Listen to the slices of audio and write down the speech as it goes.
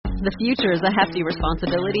The future is a hefty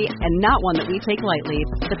responsibility and not one that we take lightly.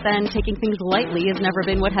 But then taking things lightly has never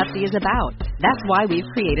been what Hefty is about. That's why we've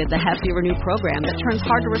created the Hefty Renew program that turns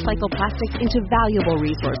hard-to-recycle plastics into valuable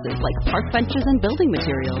resources like park benches and building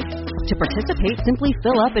materials. To participate, simply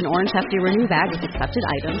fill up an orange Hefty Renew bag with accepted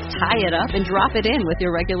items, tie it up, and drop it in with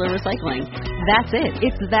your regular recycling. That's it.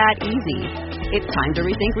 It's that easy. It's time to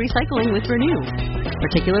rethink recycling with Renew.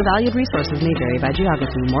 Particular valued resources may vary by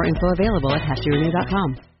geography. More info available at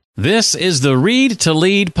heftyrenew.com. This is the Read to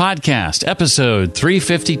Lead podcast, episode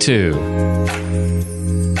 352.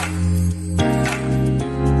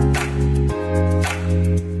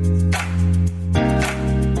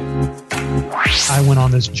 I went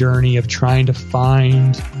on this journey of trying to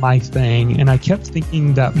find my thing, and I kept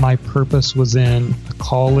thinking that my purpose was in a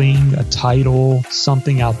calling, a title,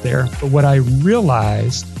 something out there. But what I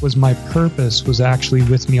realized was my purpose was actually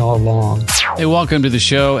with me all along. Hey, welcome to the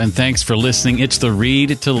show, and thanks for listening. It's the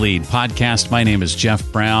Read to Lead podcast. My name is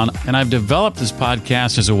Jeff Brown, and I've developed this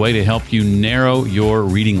podcast as a way to help you narrow your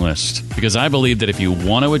reading list. Because I believe that if you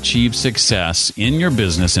want to achieve success in your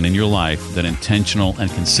business and in your life, that intentional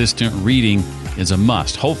and consistent reading is a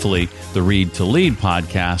must. Hopefully, the Read to Lead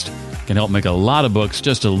podcast can help make a lot of books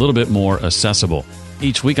just a little bit more accessible.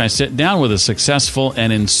 Each week, I sit down with a successful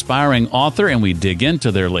and inspiring author, and we dig into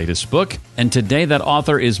their latest book. And today, that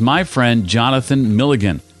author is my friend, Jonathan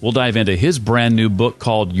Milligan. We'll dive into his brand new book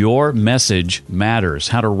called Your Message Matters: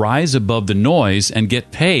 How to Rise Above the Noise and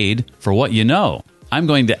Get Paid for What You Know. I'm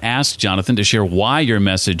going to ask Jonathan to share why your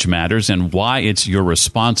message matters and why it's your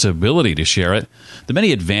responsibility to share it, the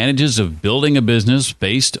many advantages of building a business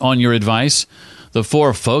based on your advice, the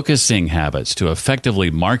 4 focusing habits to effectively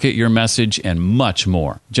market your message, and much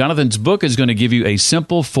more. Jonathan's book is going to give you a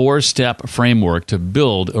simple 4-step framework to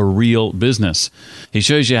build a real business. He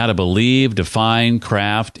shows you how to believe, define,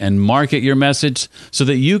 craft, and market your message so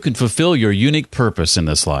that you can fulfill your unique purpose in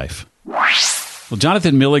this life. Well,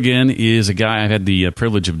 Jonathan Milligan is a guy I've had the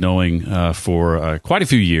privilege of knowing for quite a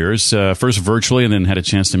few years, first virtually and then had a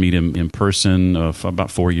chance to meet him in person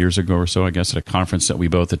about 4 years ago or so, I guess, at a conference that we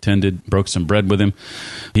both attended, broke some bread with him.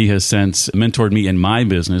 He has since mentored me in my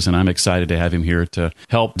business, and I'm excited to have him here to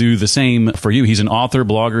help do the same for you. He's an author,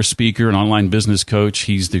 blogger, speaker, and online business coach.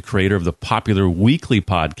 He's the creator of the popular weekly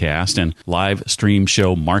podcast and live stream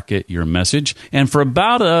show, Market Your Message. And for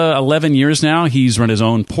about 11 years now, he's run his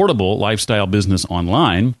own portable lifestyle business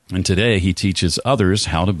online, and today he teaches others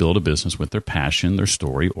how to build a business with their passion, their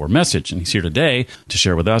story, or message. And he's here today to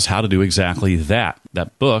share with us how to do exactly that.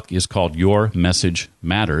 That book is called Your Message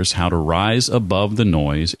Matters: How to Rise Above the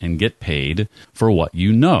Noise and Get Paid for What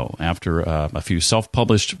You Know. After a few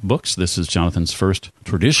self-published books, this is Jonathan's first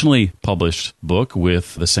traditionally published book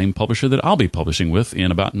with the same publisher that I'll be publishing with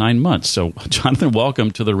in about 9 months. So, Jonathan, welcome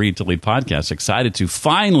to the Read to Lead podcast. Excited to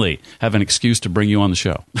finally have an excuse to bring you on the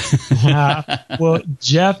show. Well,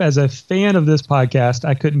 Jeff, as a fan of this podcast,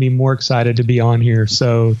 I couldn't be more excited to be on here.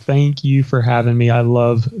 So thank you for having me. I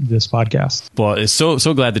love this podcast. Well, it's so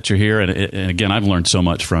glad that you're here. And again, I've learned so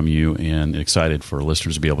much from you and excited for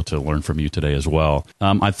listeners to be able to learn from you today as well.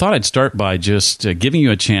 I thought I'd start by just giving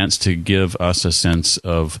you a chance to give us a sense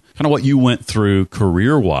of kind of what you went through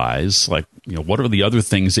career-wise, like, you know, what are the other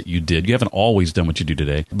things that you did? You haven't always done what you do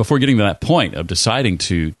today. Before getting to that point of deciding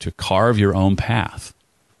to carve your own path.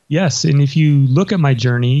 Yes, and if you look at my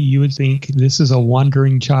journey, you would think this is a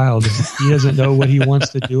wandering child. He doesn't know what he wants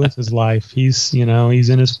to do with his life. He's in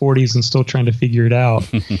his 40s and still trying to figure it out.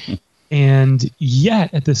 And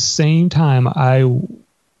yet, at the same time,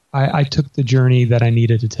 I took the journey that I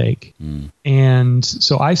needed to take. And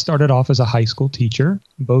so I started off as a high school teacher.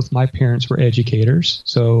 Both my parents were educators.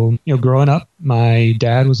 So, growing up, my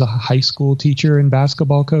dad was a high school teacher and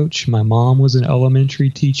basketball coach. My mom was an elementary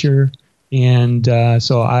teacher. And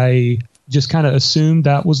so I just kind of assumed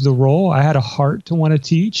that was the role. I had a heart to want to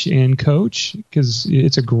teach and coach because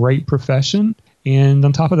it's a great profession. And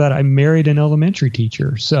on top of that, I married an elementary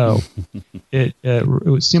teacher. So it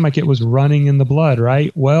seemed like it was running in the blood,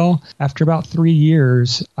 right? Well, after about 3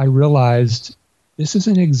 years, I realized this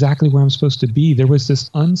isn't exactly where I'm supposed to be. There was this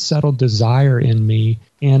unsettled desire in me.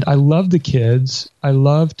 And I love the kids. I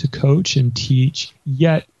love to coach and teach.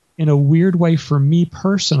 Yet, in a weird way for me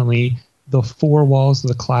personally, the 4 walls of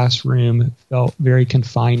the classroom felt very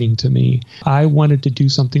confining to me. I wanted to do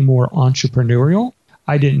something more entrepreneurial.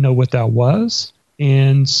 I didn't know what that was.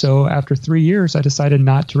 And so after 3 years, I decided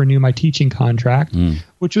not to renew my teaching contract,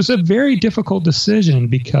 which was a very difficult decision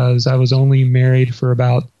because I was only married for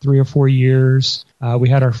about 3 or 4 years. We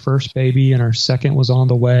had our first baby and our second was on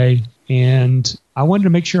the way. And I wanted to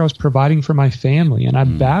make sure I was providing for my family. And I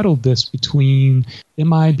battled this between,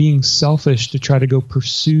 am I being selfish to try to go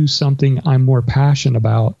pursue something I'm more passionate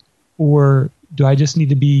about? Or do I just need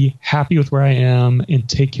to be happy with where I am and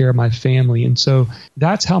take care of my family? And so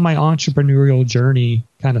that's how my entrepreneurial journey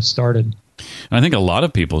kind of started. And I think a lot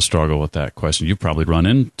of people struggle with that question. You've probably run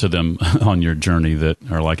into them on your journey that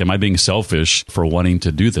are like, am I being selfish for wanting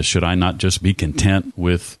to do this? Should I not just be content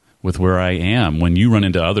with where I am? When you run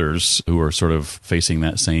into others who are sort of facing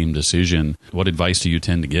that same decision, what advice do you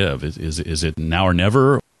tend to give? Is it now or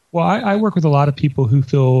never? Well, I work with a lot of people who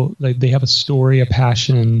feel like they have a story, a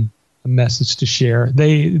passion, a message to share.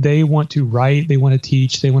 They want to write, they want to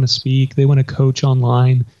teach, they want to speak, they want to coach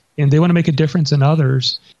online, and they want to make a difference in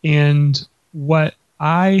others. And what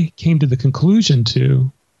I came to the conclusion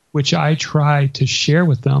to, which I try to share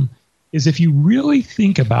with them, is if you really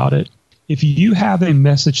think about it, if you have a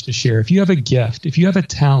message to share, if you have a gift, if you have a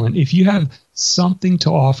talent, if you have something to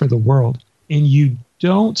offer the world and you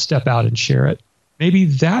don't step out and share it, maybe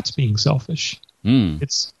that's being selfish.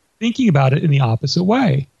 It's thinking about it in the opposite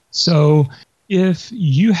way. So if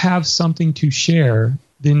you have something to share,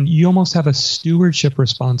 then you almost have a stewardship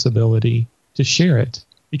responsibility to share it,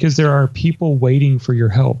 because there are people waiting for your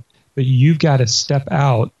help. But you've got to step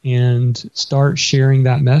out and start sharing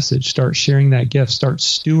that message, start sharing that gift, start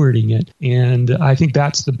stewarding it. And I think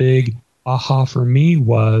that's the big aha for me,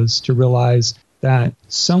 was to realize that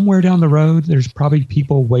somewhere down the road, there's probably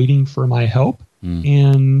people waiting for my help.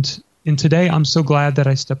 And today I'm so glad that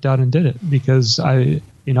I stepped out and did it, because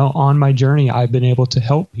on my journey, I've been able to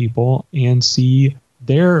help people and see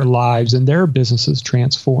their lives and their businesses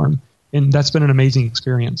transform. And that's been an amazing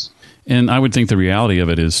experience. And I would think the reality of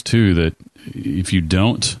it is, too, that if you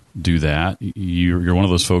don't do that, you're one of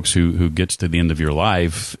those folks who gets to the end of your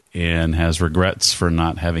life and has regrets for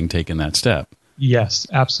not having taken that step. Yes,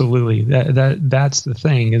 absolutely. That's the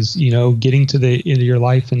thing, is, getting to the end of your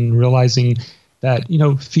life and realizing that,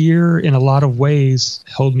 fear in a lot of ways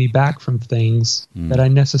held me back from things that I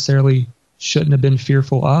necessarily shouldn't have been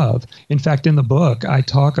fearful of. In fact, in the book, I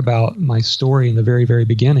talk about my story in the very, very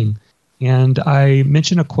beginning. And I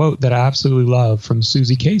mention a quote that I absolutely love from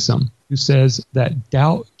Susie Kasem, who says that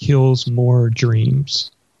doubt kills more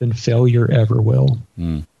dreams than failure ever will.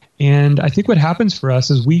 And I think what happens for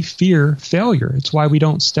us is we fear failure. It's why we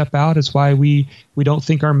don't step out. It's why we don't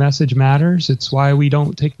think our message matters. It's why we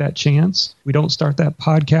don't take that chance. We don't start that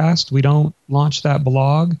podcast. We don't launch that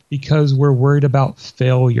blog, because we're worried about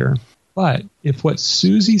failure. But if what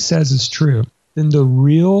Susie says is true, then the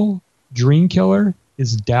real dream killer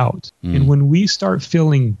is doubt. And when we start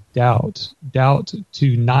feeling doubt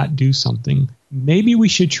to not do something, maybe we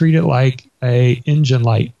should treat it like a engine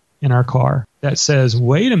light in our car that says,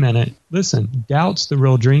 wait a minute, listen, doubt's the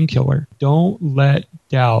real dream killer. Don't let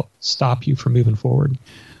doubt stop you from moving forward.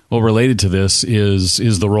 Well, related to this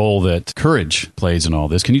is the role that courage plays in all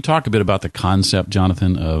this. Can you talk a bit about the concept,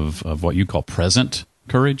 Jonathan, of what you call present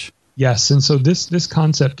courage? Yes, and so this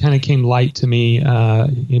concept kind of came light to me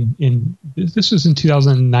this was in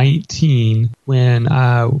 2019 when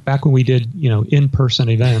back when we did in-person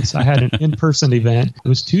events. I had an in-person event. It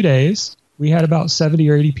was 2 days. We had about 70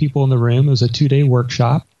 or 80 people in the room. It was a 2-day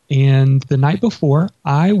workshop. And the night before,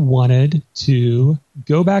 I wanted to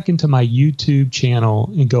go back into my YouTube channel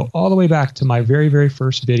and go all the way back to my very, very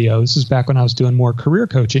first video. This is back when I was doing more career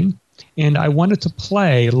coaching. And I wanted to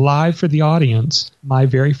play live for the audience my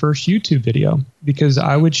very first YouTube video, because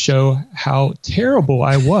I would show how terrible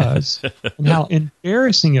I was and how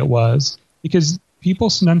embarrassing it was, because people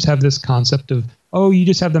sometimes have this concept of, oh, you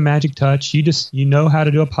just have the magic touch. You know how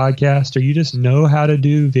to do a podcast, or you just know how to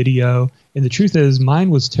do video. And the truth is, mine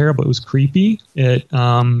was terrible. It was creepy. It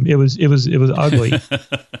was ugly.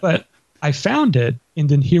 But I found it. And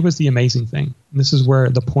then here was the amazing thing. And this is where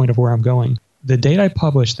the point of where I'm going. The date I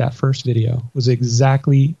published that first video was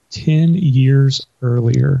exactly 10 years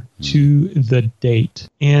earlier to the date.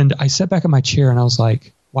 And I sat back in my chair and I was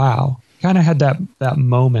like, wow, kind of had that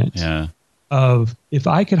moment of, if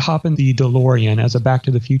I could hop in the DeLorean as a Back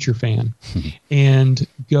to the Future fan and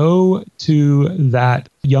go to that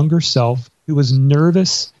younger self who was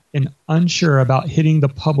nervous and unsure about hitting the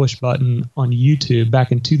publish button on YouTube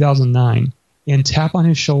back in 2009, and tap on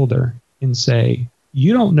his shoulder and say,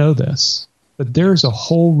 you don't know this, but there's a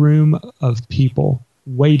whole room of people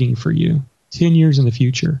waiting for you 10 years in the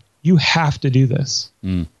future. You have to do this.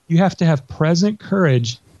 You have to have present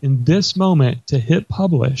courage in this moment to hit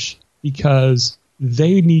publish, because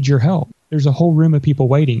they need your help. There's a whole room of people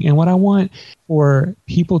waiting. And what I want for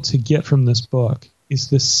people to get from this book is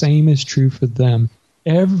the same is true for them.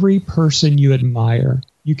 Every person you admire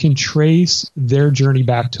you can trace their journey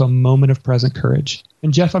back to a moment of present courage.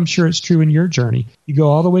 And Jeff, I'm sure it's true in your journey. You go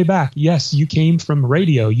all the way back. Yes, you came from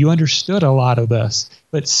radio. You understood a lot of this.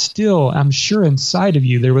 But still, I'm sure inside of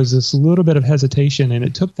you, there was this little bit of hesitation. And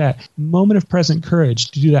it took that moment of present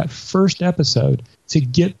courage to do that first episode to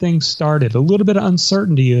get things started. A little bit of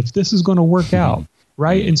uncertainty if this is going to work out,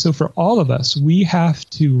 right? And so for all of us, we have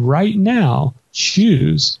to right now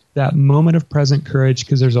choose that moment of present courage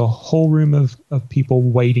because there's a whole room of people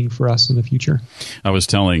waiting for us in the future. I was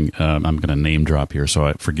telling, I'm going to name drop here,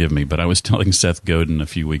 so forgive me, but I was telling Seth Godin a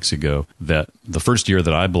few weeks ago that the first year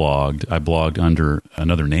that I blogged under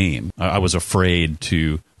another name. I was afraid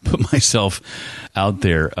to put myself out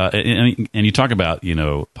there. And you talk about,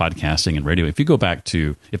 podcasting and radio. If you go back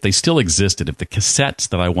to, if they still existed, if the cassettes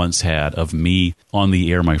that I once had of me on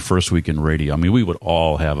the air my first week in radio, I mean, we would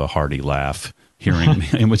all have a hearty laugh hearing me.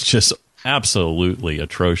 It was just absolutely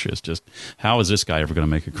atrocious. Just how is this guy ever going to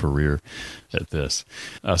make a career at this?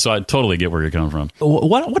 So I totally get where you're coming from.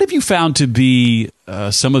 What have you found to be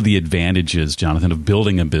some of the advantages, Jonathan, of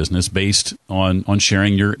building a business based on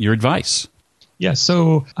sharing your advice? Yeah,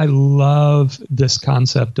 so I love this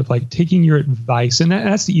concept of like taking your advice, and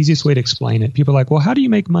that's the easiest way to explain it. People are like, well, how do you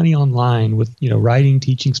make money online with writing,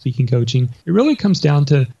 teaching, speaking, coaching? It really comes down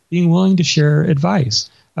to being willing to share advice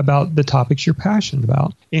about the topics you're passionate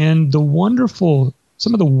about. And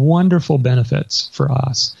some of the wonderful benefits for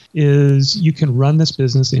us is you can run this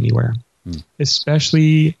business anywhere.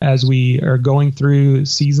 Especially as we are going through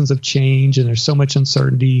seasons of change and there's so much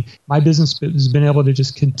uncertainty. My business has been able to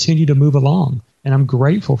just continue to move along, and I'm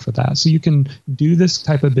grateful for that. So you can do this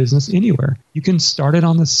type of business anywhere. You can start it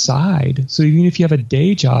on the side. So even if you have a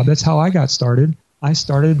day job, that's how I got started. I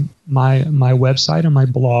started my website and my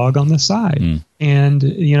blog on the side. And,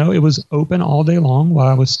 it was open all day long while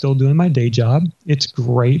I was still doing my day job. It's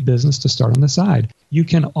great business to start on the side. You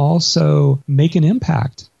can also make an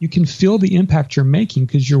impact. You can feel the impact you're making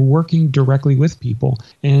because you're working directly with people.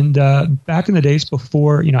 And back in the days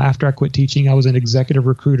before, after I quit teaching, I was an executive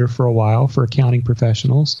recruiter for a while for accounting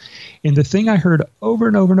professionals. And the thing I heard over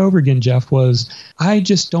and over and over again, Jeff, was I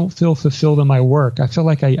just don't feel fulfilled in my work. I feel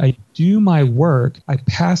like I do my work, I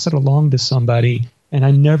pass it along to somebody, and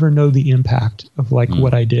I never know the impact of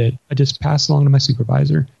what I did. I just pass along to my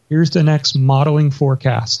supervisor. Here's the next modeling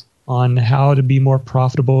forecast on how to be more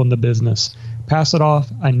profitable in the business. Pass it off.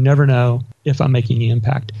 I never know if I'm making an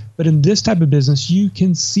impact. But in this type of business, you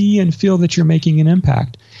can see and feel that you're making an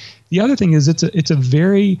impact. The other thing is it's a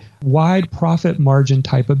very wide profit margin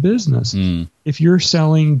type of business. If you're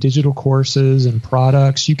selling digital courses and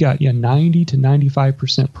products, you got 90 to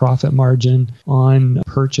 95% profit margin on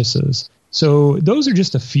purchases. So those are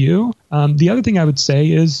just a few. The other thing I would say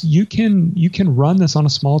is you can run this on a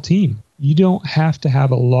small team. You don't have to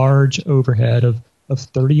have a large overhead of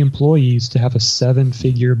 30 employees to have a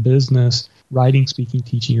 7-figure business writing, speaking,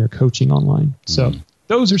 teaching, or coaching online. So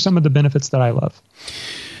those are some of the benefits that I love.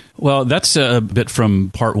 Well, that's a bit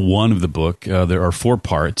from part 1 of the book. There are 4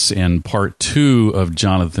 parts, and part 2 of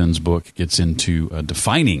Jonathan's book gets into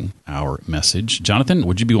defining our message. Jonathan,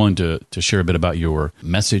 would you be willing to share a bit about your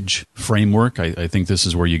message framework? I think this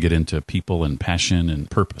is where you get into people and passion and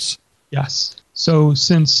purpose. Yes. So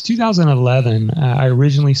since 2011, I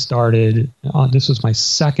originally started, this was my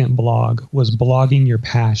second blog, was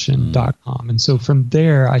bloggingyourpassion.com. And so from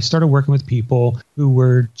there, I started working with people who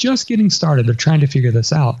were just getting started. They're trying to figure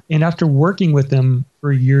this out. And after working with them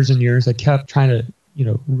for years and years, I kept trying to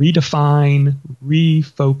redefine,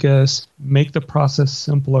 refocus, make the process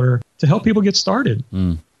simpler to help people get started.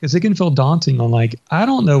 Because it can feel daunting on I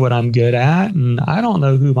don't know what I'm good at, and I don't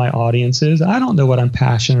know who my audience is. I don't know what I'm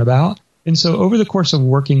passionate about. And so over the course of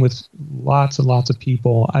working with lots and lots of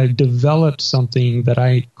people, I've developed something that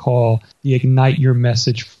I call the Ignite Your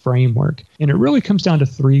Message framework. And it really comes down to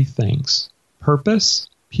 3 things: purpose,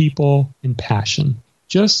 people, and passion.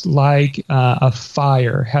 Just like a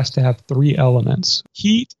fire has to have 3 elements: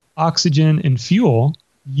 heat, oxygen, and fuel.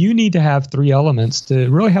 You need to have 3 elements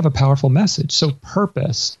to really have a powerful message. So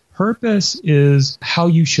purpose is how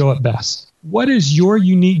you show up best. What is your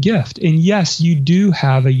unique gift? And yes, you do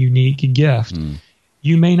have a unique gift.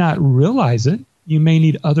 You may not realize it. You may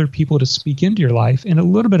need other people to speak into your life. And a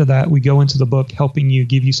little bit of that, we go into the book helping you,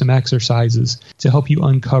 give you some exercises to help you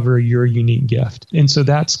uncover your unique gift. And so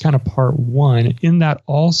that's kind of part 1. In that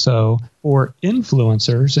also, for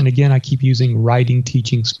influencers, and again, I keep using writing,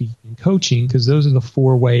 teaching, speaking, and coaching, because those are the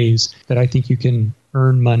 4 ways that I think you can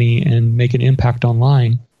earn money and make an impact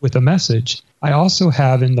online. with a message. I also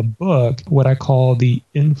have in the book what I call the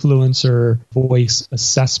influencer voice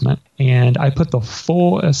assessment. And I put the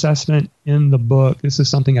full assessment in the book. This is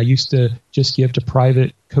something I used to just give to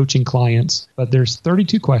private coaching clients. But there's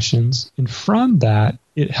 32 questions. And from that,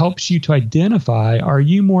 it helps you to identify, are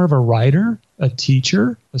you more of a writer, a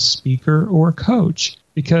teacher, a speaker, or a coach?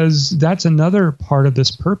 Because that's another part of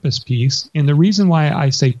this purpose piece. And the reason why I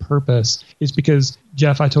say purpose is because,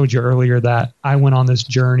 Jeff, I told you earlier that I went on this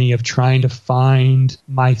journey of trying to find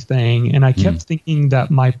my thing. And I kept thinking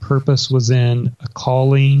that my purpose was in a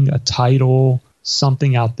calling, a title,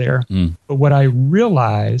 something out there. But what I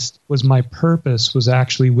realized was my purpose was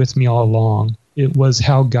actually with me all along. It was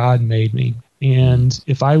how God made me. And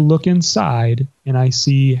if I look inside and I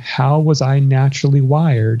see how was I naturally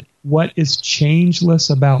wired, what is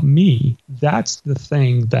changeless about me, that's the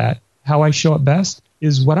thing that how I show up best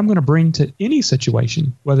is what I'm going to bring to any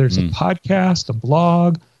situation, whether it's a podcast, a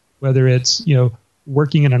blog, whether it's,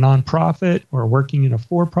 working in a nonprofit or working in a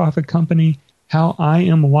for-profit company. How I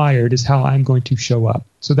am wired is how I'm going to show up.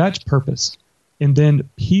 So that's purpose. And then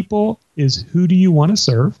people is who do you want to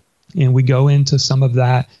serve? And we go into some of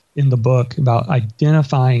that in the book about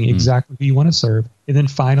identifying exactly who you want to serve. And then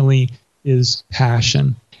finally is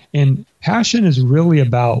passion. And passion is really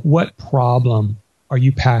about what problem are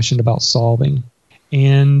you passionate about solving?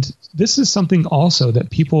 And this is something also that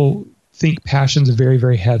people think passion is very,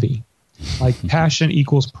 very heavy. Like passion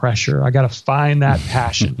equals pressure. I got to find that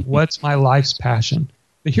passion. What's my life's passion?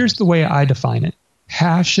 But here's the way I define it.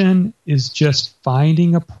 Passion is just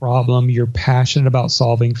finding a problem you're passionate about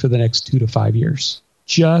solving for the next 2 to 5 years.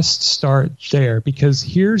 Just start there, because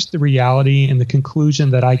here's the reality and the conclusion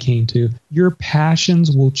that I came to. Your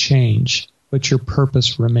passions will change, but your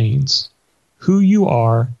purpose remains. Who you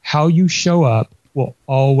are, how you show up will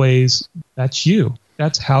always, that's you.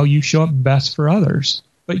 That's how you show up best for others.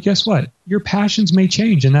 But guess what? Your passions may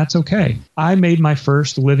change, and that's okay. I made my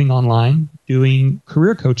first living online doing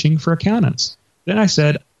career coaching for accountants. Then I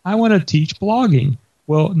said, I want to teach blogging.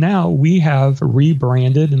 Well, now we have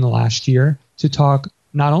rebranded in the last year to talk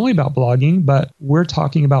not only about blogging, but we're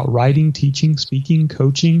talking about writing, teaching, speaking,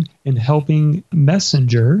 coaching, and helping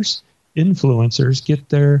messengers, influencers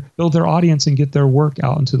build their audience and get their work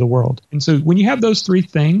out into the world. And so when you have those three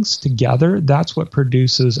things together, that's what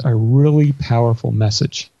produces a really powerful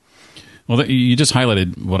message. Well, you just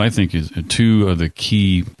highlighted what I think is two of the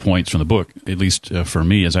key points from the book, at least for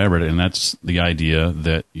me as I read it, and that's the idea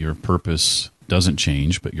that your purpose doesn't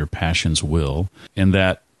change, but your passions will, and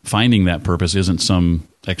that finding that purpose isn't some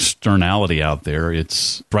externality out there.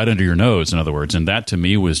 It's right under your nose, in other words. And that to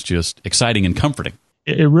me was just exciting and comforting.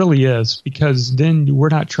 It really is, because then we're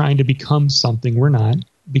not trying to become something we're not,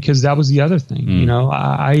 because that was the other thing.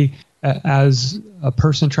 I as a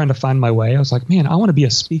person trying to find my way, I was like, man, I want to be a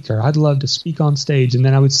speaker. I'd love to speak on stage. And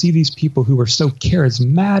then I would see these people who were so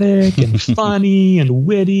charismatic and funny and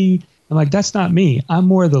witty. I'm like, that's not me. I'm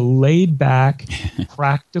more the laid back,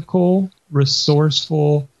 practical,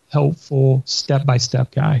 resourceful, helpful,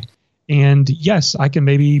 step-by-step guy. And yes, I can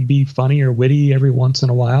maybe be funny or witty every once in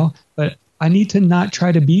a while, but I need to not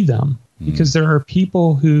try to be them, because there are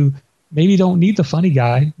people who maybe don't need the funny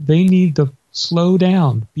guy. They need the slow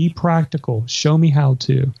down, be practical, show me how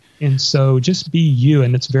to. And so just be you,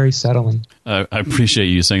 and it's very settling. I appreciate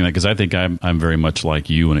you saying that, because I think I'm very much like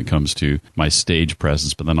you when it comes to my stage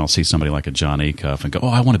presence, but then I'll see somebody like a John Acuff and go, oh,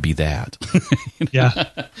 I want to be that. Yeah.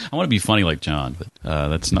 I want to be funny like John, but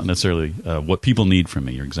that's not necessarily what people need from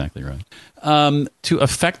me. You're exactly right. To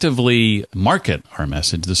effectively market our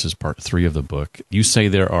message, this is part 3 of the book, you say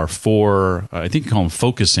there are 4, I think you call them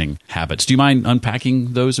focusing habits. Do you mind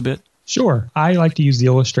unpacking those a bit? Sure. I like to use the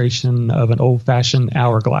illustration of an old-fashioned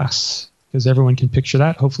hourglass, because everyone can picture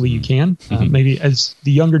that. Hopefully you can. Maybe as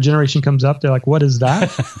the younger generation comes up, they're like, what is that?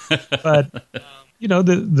 But,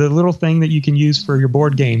 the little thing that you can use for your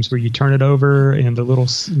board games, where you turn it over and the little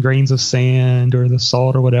grains of sand or the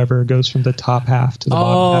salt or whatever goes from the top half to the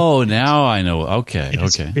bottom half. Oh, now I know. Okay.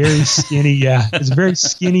 It's very skinny. Yeah. It's very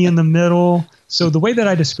skinny in the middle. So the way that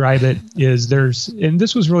I describe it is and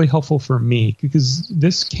this was really helpful for me, because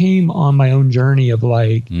this came on my own journey of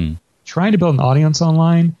trying to build an audience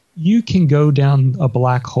online. You can go down a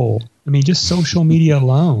black hole. I mean, just social media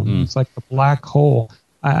alone, it's like a black hole.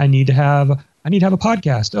 I need to have a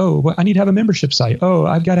podcast. Oh, I need to have a membership site. Oh,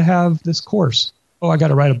 I've got to have this course. Oh, I got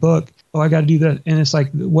to write a book. Oh, I got to do that. And it's like,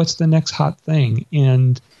 what's the next hot thing?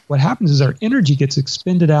 And what happens is our energy gets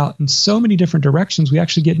expended out in so many different directions, we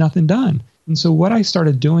actually get nothing done. And so what I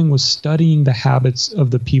started doing was studying the habits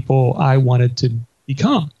of the people I wanted to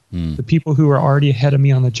become. the people who were already ahead of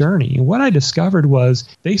me on the journey. And what I discovered was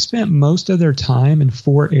they spent most of their time in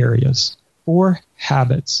 4 areas, 4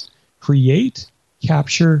 habits: create,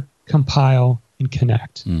 capture, compile, and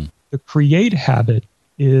connect. The create habit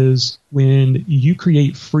is when you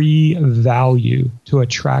create free value to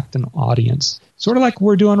attract an audience. Sort of like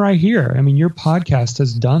we're doing right here. I mean, your podcast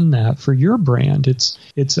has done that for your brand.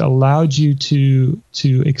 It's allowed you to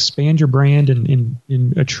expand your brand and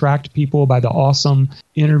attract people by the awesome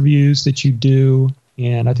interviews that you do.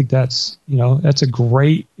 And I think that's a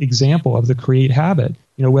great example of the create habit.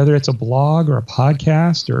 Whether it's a blog or a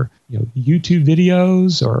podcast or YouTube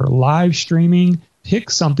videos or live streaming,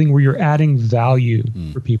 pick something where you're adding value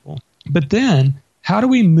for people. But then how do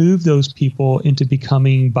we move those people into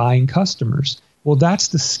becoming buying customers? Well, that's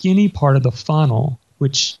the skinny part of the funnel,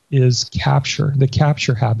 which is the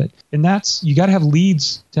capture habit. And that's, you got to have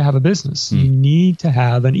leads to have a business. You need to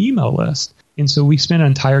have an email list. And so we spent an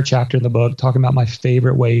entire chapter in the book talking about my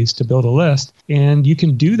favorite ways to build a list. And you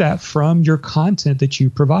can do that from your content that you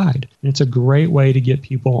provide. And it's a great way to get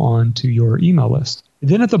people onto your email list. And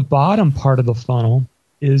then at the bottom part of the funnel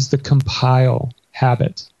is the compile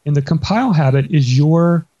habit. And the compile habit is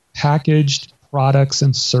your packaged products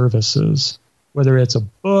and services. Whether it's a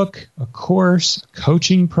book, a course, a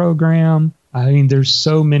coaching program. I mean, there's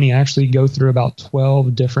so many. I actually go through about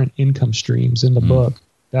 12 different income streams in the book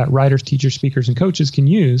that writers, teachers, speakers, and coaches can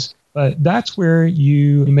use. But that's where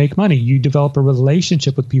you make money. You develop a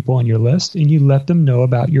relationship with people on your list, and you let them know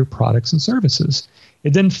about your products and services.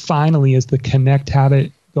 And then finally is the connect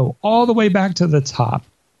habit. Go all the way back to the top.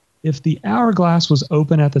 If the hourglass was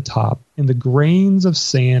open at the top and the grains of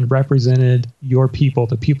sand represented your people,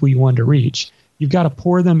 the people you wanted to reach, you've got to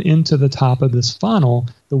pour them into the top of this funnel.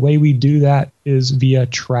 The way we do that is via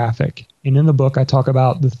traffic. And in the book, I talk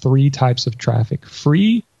about the 3 types of traffic: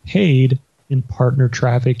 free, paid, and partner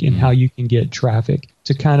traffic, and how you can get traffic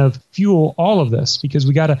to kind of fuel all of this, because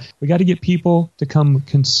we got to get people to come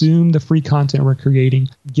consume the free content we're creating,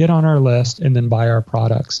 get on our list, and then buy our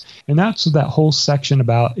products. And that's what that whole section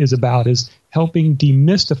is helping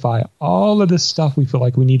demystify all of this stuff we feel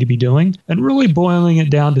like we need to be doing and really boiling it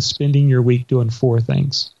down to spending your week doing 4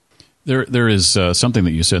 things. There is something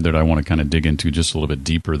that you said that I want to kind of dig into just a little bit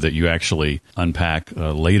deeper that you actually unpack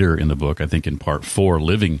later in the book, I think in part 4,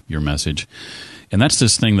 Living Your Message. And that's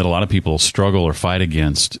this thing that a lot of people struggle or fight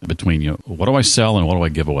against between, what do I sell and what do I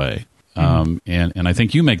give away? And I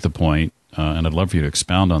think you make the point, and I'd love for you to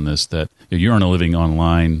expound on this, that you earn a living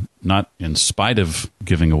online, not in spite of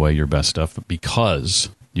giving away your best stuff, but because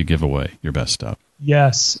you give away your best stuff.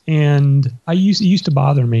 Yes. And it used to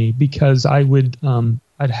bother me because I would...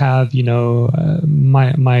 I'd have,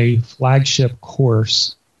 my flagship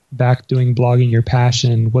course back doing Blogging Your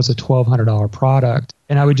Passion was a $1,200 product.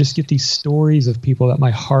 And I would just get these stories of people that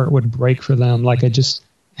my heart would break for them. Like I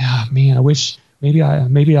wish maybe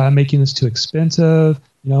I'm making this too expensive.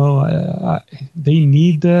 They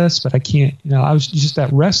need this, but I can't, I was just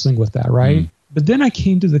wrestling with that. Right. But then I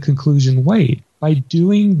came to the conclusion, wait, by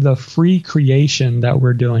doing the free creation that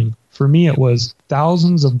we're doing, for me, it was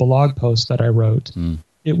thousands of blog posts that I wrote.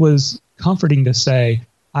 It was comforting to say,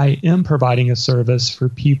 I am providing a service for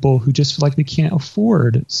people who just feel like they can't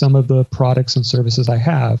afford some of the products and services I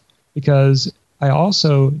have, because I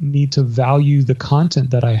also need to value the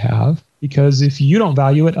content that I have, because if you don't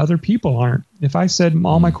value it, other people aren't. If I said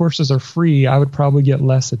all my courses are free, I would probably get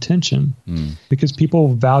less attention because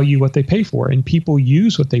people value what they pay for and people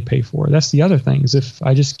use what they pay for. That's the other thing, is if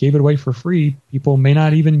I just gave it away for free, people may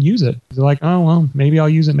not even use it. They're like, oh, well, maybe I'll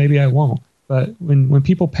use it, maybe I won't. But when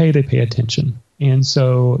people pay, they pay attention. And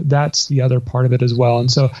so that's the other part of it as well.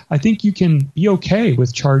 And so I think you can be okay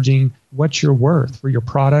with charging what you're worth for your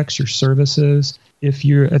products, your services. If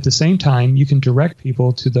you're at the same time, you can direct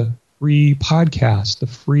people to the free podcast, the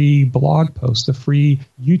free blog posts, the free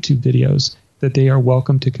YouTube videos that they are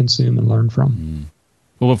welcome to consume and learn from.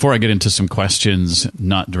 Well, before I get into some questions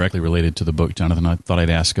not directly related to the book, Jonathan, I thought I'd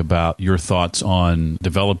ask about your thoughts on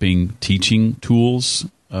developing teaching tools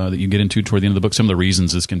that you get into toward the end of the book, some of the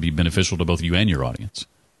reasons this can be beneficial to both you and your audience.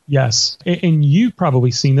 Yes. And you've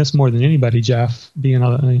probably seen this more than anybody, Jeff, being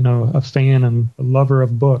a fan and a lover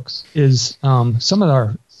of books, is some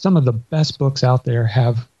of the best books out there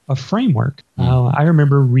have a framework. I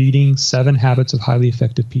remember reading 7 Habits of Highly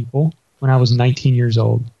Effective People when I was 19 years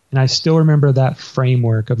old. And I still remember that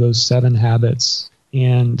framework of those 7 habits.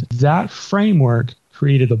 And that framework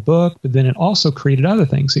created a book, but then it also created other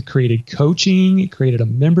things. It created coaching. It created a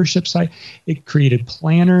membership site. It created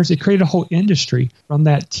planners. It created a whole industry from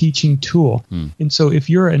that teaching tool. And so if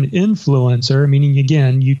you're an influencer, meaning,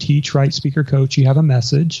 again, you teach, write, speaker, coach, you have a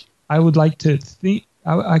message, I would like to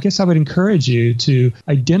I guess I would encourage you to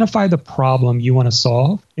identify the problem you want to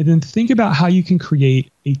solve and then think about how you can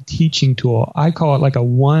create a teaching tool. I call it like a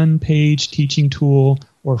one-page teaching tool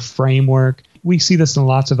or framework. We see this in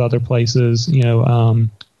lots of other places. In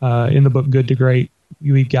the book Good to Great,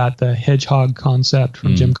 we've got the hedgehog concept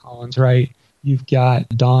from Jim Collins, right? You've got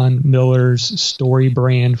Don Miller's story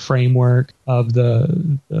brand framework of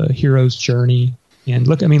the hero's journey. And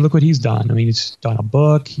look what he's done. He's done a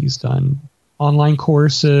book, he's done online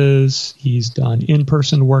courses, he's done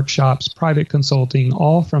in-person workshops, private consulting,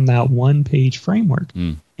 all from that one-page framework.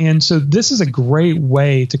 And so this is a great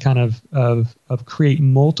way to kind of create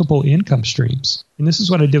multiple income streams. And this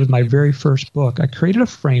is what I did with my very first book. I created a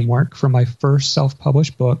framework for my first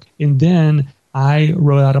self-published book, and then I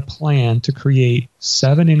wrote out a plan to create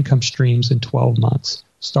 7 income streams in 12 months,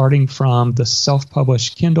 starting from the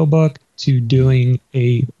self-published Kindle book to doing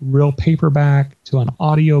a real paperback, to an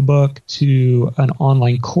audiobook, to an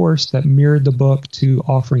online course that mirrored the book, to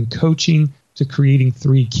offering coaching, to creating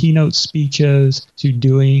 3 keynote speeches, to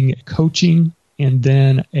doing coaching, and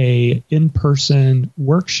then a in-person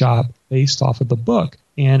workshop based off of the book.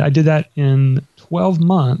 And I did that in 12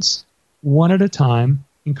 months, one at a time,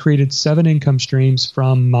 and created 7 income streams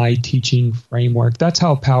from my teaching framework. That's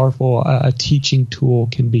how powerful a teaching tool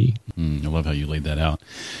can be. I love how you laid that out.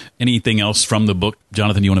 Anything else from the book,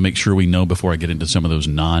 Jonathan, you want to make sure we know before I get into some of those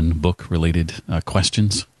non-book related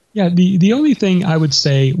questions? Yeah, the only thing I would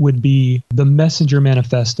say would be the messenger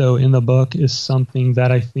manifesto in the book is something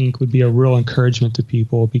that I think would be a real encouragement to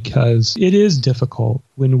people, because it is difficult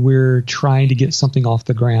when we're trying to get something off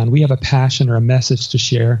the ground. We have a passion or a message to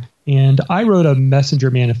share. And I wrote a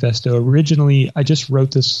messenger manifesto. Originally, I just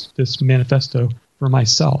wrote this manifesto for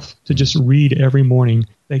myself to just read every morning.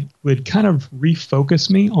 That would kind of refocus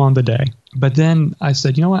me on the day. But then I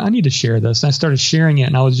said, you know what, I need to share this. And I started sharing it,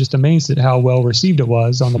 and I was just amazed at how well received it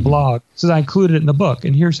was on the blog. So I included it in the book.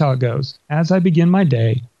 And here's how it goes. As I begin my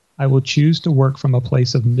day, I will choose to work from a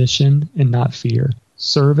place of mission and not fear,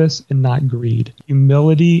 service and not greed,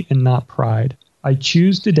 humility and not pride. I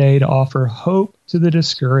choose today to offer hope to the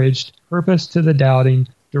discouraged, purpose to the doubting,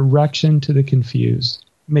 direction to the confused.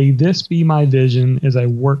 May this be my vision as I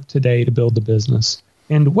work today to build the business.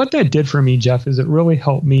 And what that did for me, Jeff, is it really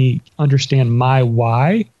helped me understand my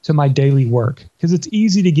why to my daily work. Because it's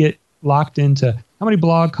easy to get locked into how many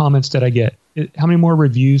blog comments did I get? How many more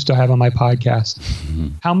reviews do I have on my podcast?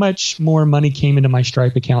 How much more money came into my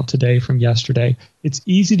Stripe account today from yesterday? It's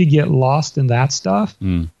easy to get lost in that stuff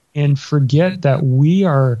and forget that we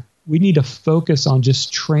need to focus on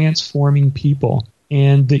just transforming people.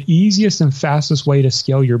 And the easiest and fastest way to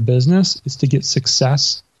scale your business is to get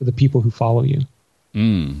success for the people who follow you.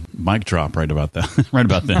 Mic drop right about that. Right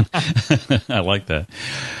about then. I like that.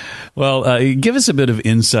 Well, give us a bit of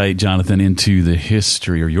insight, Jonathan, into the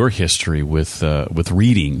history or your history with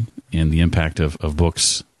reading and the impact of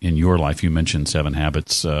books in your life. You mentioned 7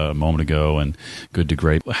 Habits a moment ago and Good to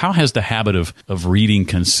Great. How has the habit of reading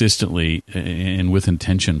consistently and with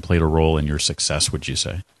intention played a role in your success, would you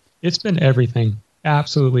say? It's been everything.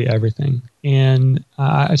 Absolutely everything. And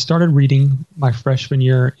I started reading my freshman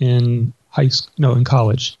year in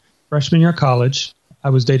college. Freshman year of college,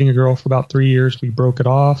 I was dating a girl for about 3 years. We broke it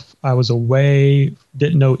off. I was away,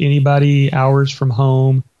 didn't know anybody, hours from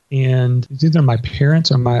home. And it's either my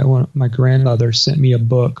parents or my grandmother sent me a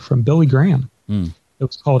book from Billy Graham. It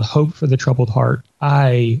was called Hope for the Troubled Heart.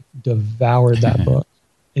 I devoured that book.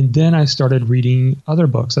 And then I started reading other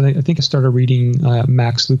books. I think I started reading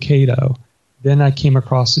Max Lucado. Then I came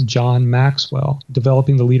across John Maxwell,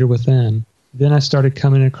 Developing the Leader Within. Then I started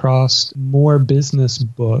coming across more business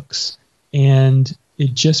books, and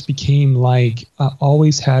it just became like I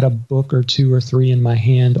always had a book or 2 or 3 in my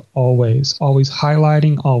hand, always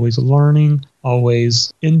highlighting, always learning,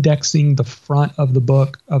 always indexing the front of the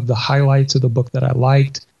book, of the highlights of the book that I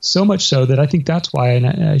liked. So much so that I think that's why, and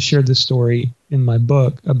I shared this story in my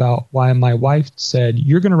book about why my wife said,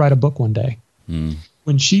 "You're going to write a book one day."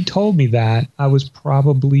 When she told me that, I was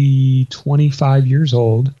probably 25 years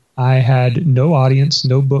old. I had no audience,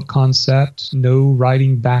 no book concept, no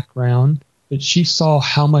writing background, but she saw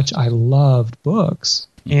how much I loved books.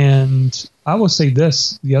 And I will say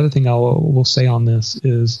this, the other thing I will say on this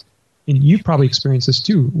is, and you've probably experienced this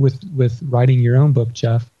too with writing your own book,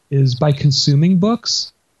 Jeff, is by consuming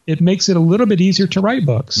books, it makes it a little bit easier to write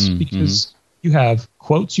books because you have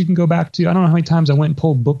quotes you can go back to. I don't know how many times I went and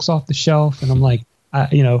pulled books off the shelf and I'm like,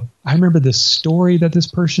 I remember this story that this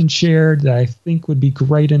person shared that I think would be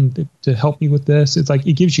great and to help me with this. It's like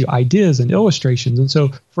it gives you ideas and illustrations. And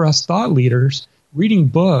so for us thought leaders, reading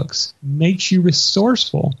books makes you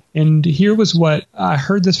resourceful. And here was what I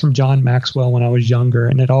heard this from John Maxwell when I was younger,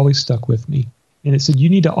 and it always stuck with me. And it said, you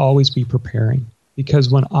need to always be preparing, because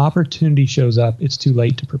when opportunity shows up, it's too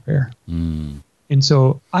late to prepare. And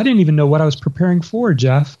so I didn't even know what I was preparing for,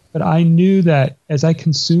 Jeff, but I knew that as I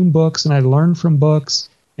consume books and I learn from books,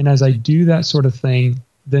 and as I do that sort of thing,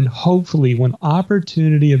 then hopefully when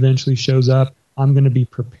opportunity eventually shows up, I'm going to be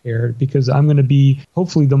prepared, because I'm going to be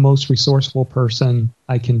hopefully the most resourceful person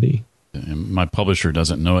I can be. And my publisher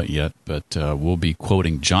doesn't know it yet, but we'll be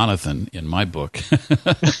quoting Jonathan in my book.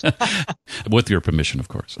 With your permission, of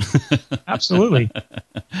course. Absolutely.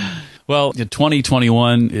 Well,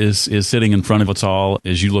 2021 is sitting in front of us all.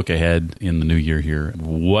 As you look ahead in the new year here,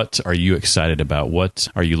 what are you excited about? What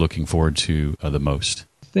are you looking forward to the most?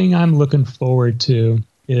 The thing I'm looking forward to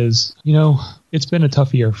is, it's been a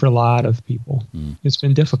tough year for a lot of people. It's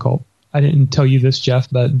been difficult. I didn't tell you this, Jeff,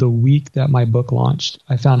 but the week that my book launched,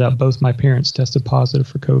 I found out both my parents tested positive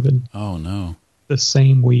for COVID. Oh, no. The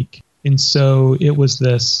same week. And so it was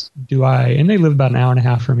this, and they live about an hour and a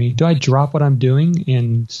half from me. Do I drop what I'm doing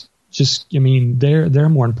and just, they're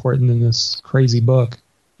more important than this crazy book.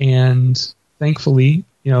 And thankfully,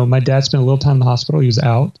 my dad spent a little time in the hospital. He was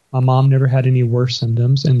out. My mom never had any worse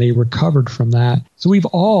symptoms, and they recovered from that. So we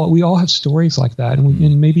all have stories like that,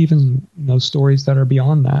 and maybe even stories that are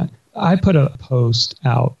beyond that. I put a post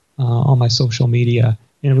out on my social media,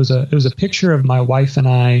 and it was a picture of my wife and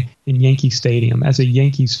I in Yankee Stadium. As a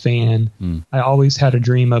Yankees fan, I always had a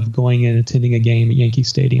dream of going and attending a game at Yankee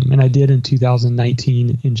Stadium, and I did in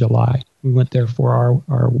 2019 in July. We went there for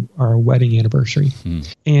our wedding anniversary,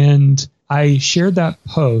 and I shared that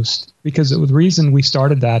post because the reason we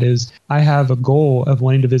started that is I have a goal of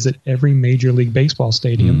wanting to visit every Major League Baseball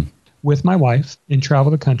stadium with my wife and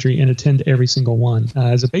travel the country and attend every single one.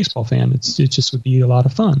 As a baseball fan, it just would be a lot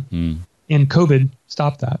of fun. And COVID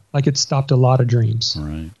stopped that. Like, it stopped a lot of dreams.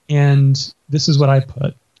 Right. And this is what I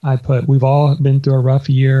put. We've all been through a rough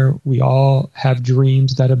year. We all have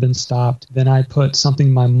dreams that have been stopped. Then I put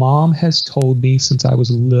something my mom has told me since I was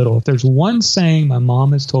little. If there's one saying my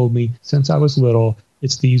mom has told me since I was little,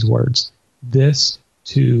 it's these words: this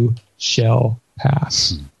too shall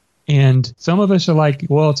pass. And some of us are like,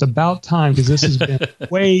 well, it's about time, because this has been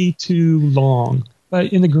way too long.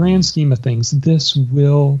 But in the grand scheme of things, this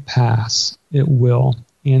will pass. It will.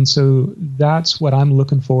 And so that's what I'm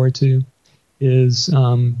looking forward to, is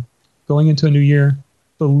going into a new year,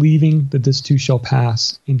 believing that this too shall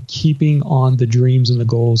pass, and keeping on the dreams and the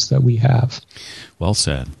goals that we have. Well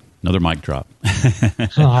said. Another mic drop.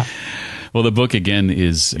 Well, the book, again,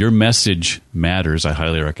 is Your Message Matters. I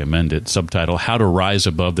highly recommend it. Subtitle, How to Rise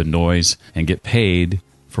Above the Noise and Get Paid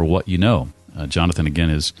for What You Know. Jonathan, again,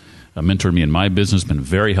 has mentored me in my business, been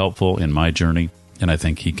very helpful in my journey, and I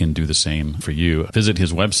think he can do the same for you. Visit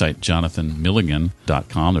his website,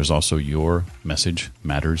 jonathanmilligan.com. There's also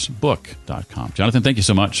yourmessagemattersbook.com. Jonathan, thank you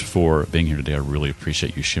so much for being here today. I really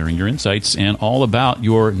appreciate you sharing your insights and all about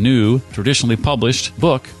your new, traditionally published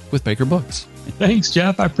book with Baker Books. Thanks,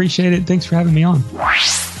 Jeff. I appreciate it. Thanks for having me on.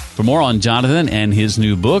 For more on Jonathan and his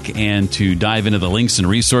new book, and to dive into the links and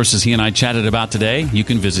resources he and I chatted about today, you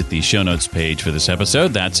can visit the show notes page for this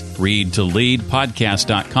episode. That's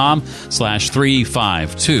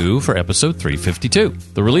readtoleadpodcast.com/352 for episode 352.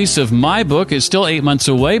 The release of my book is still 8 months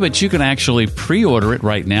away, but you can actually pre-order it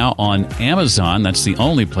right now on Amazon. That's the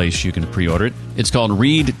only place you can pre-order it. It's called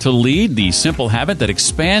Read to Lead, the simple habit that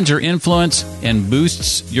expands your influence and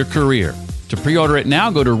boosts your career. To pre-order it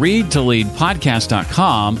now, go to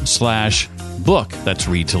readtoleadpodcast.com/book. That's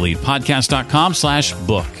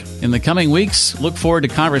readtoleadpodcast.com/book. In the coming weeks, look forward to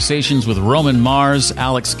conversations with Roman Mars,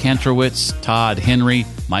 Alex Kantrowitz, Todd Henry,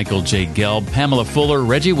 Michael J. Gelb, Pamela Fuller,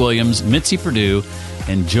 Reggie Williams, Mitzi Perdue,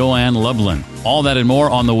 and Joanne Lublin. All that and more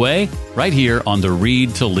on the way, right here on the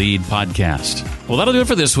Read to Lead podcast. Well, that'll do it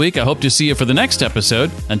for this week. I hope to see you for the next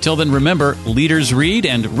episode. Until then, remember, leaders read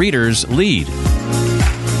and readers lead.